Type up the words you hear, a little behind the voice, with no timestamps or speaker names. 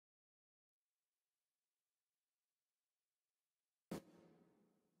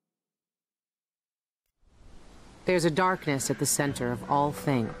There's a darkness at the center of all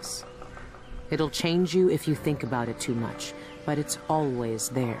things. It'll change you if you think about it too much, but it's always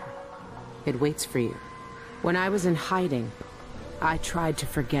there. It waits for you. When I was in hiding, I tried to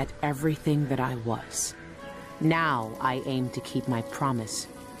forget everything that I was. Now I aim to keep my promise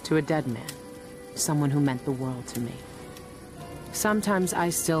to a dead man, someone who meant the world to me. Sometimes I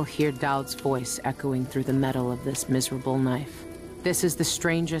still hear Dowd's voice echoing through the metal of this miserable knife. This is the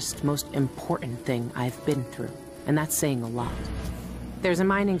strangest, most important thing I've been through, and that's saying a lot. There's a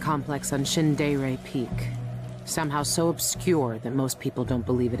mining complex on Shindeire Peak, somehow so obscure that most people don't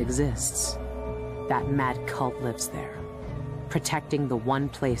believe it exists. That mad cult lives there, protecting the one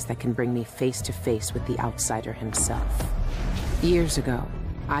place that can bring me face to face with the outsider himself. Years ago,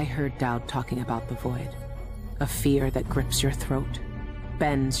 I heard Dowd talking about the Void. A fear that grips your throat,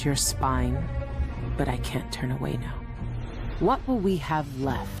 bends your spine, but I can't turn away now. What will we have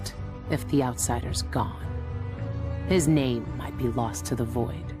left if the outsider's gone? His name might be lost to the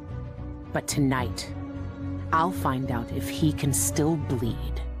Void, but tonight, I'll find out if he can still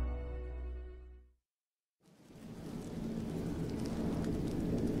bleed.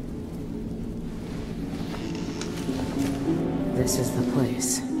 This is the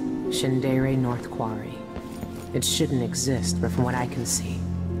place, Shindeire North Quarry. It shouldn't exist, but from what I can see,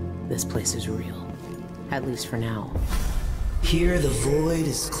 this place is real. At least for now. Here, the Void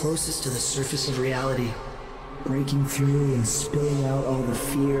is closest to the surface of reality, breaking through and spilling out all the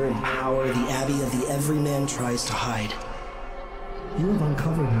fear and power the Abbey of the Everyman tries to hide. You have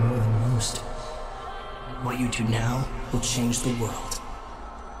uncovered more than most. What you do now will change the world.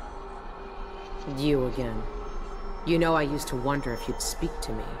 You again. You know, I used to wonder if you'd speak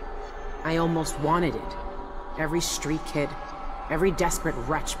to me. I almost wanted it. Every street kid, every desperate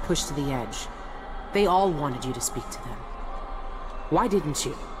wretch pushed to the edge. They all wanted you to speak to them. Why didn't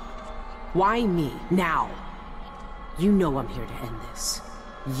you? Why me, now? You know I'm here to end this.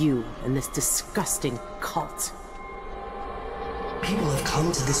 You and this disgusting cult. People have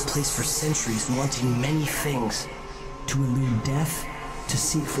come to this place for centuries wanting many things. To elude death, to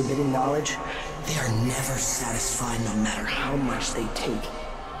seek forbidden knowledge. They are never satisfied no matter how much they take.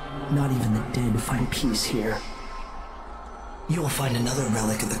 Not even the dead find peace here. You will find another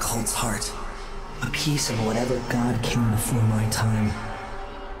relic of the cult's heart. A piece of whatever god came before my time.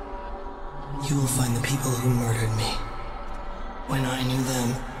 You will find the people who murdered me. When I knew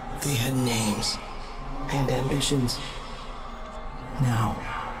them, they had names and ambitions. Now,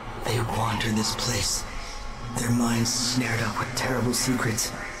 they wander this place. Their minds snared up with terrible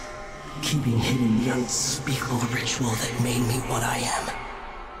secrets, keeping hidden the unspeakable ritual that made me what I am.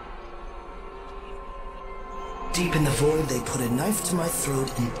 Deep in the Void, they put a knife to my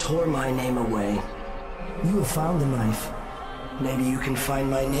throat and tore my name away. You have found the knife. Maybe you can find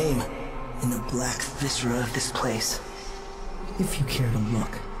my name in the black viscera of this place, if you care to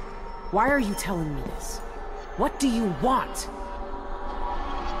look. Why are you telling me this? What do you want?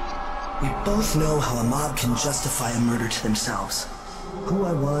 We both know how a mob can justify a murder to themselves. Who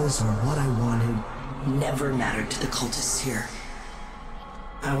I was or what I wanted never mattered to the cultists here.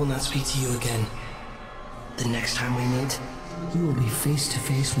 I will not speak to you again. The next time we meet, you will be face to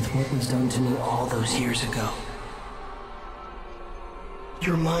face with what was done to me all those years ago.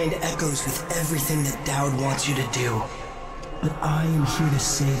 Your mind echoes with everything that Dowd wants you to do. But I am here to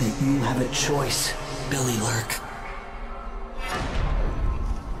say that you have a choice, Billy Lurk.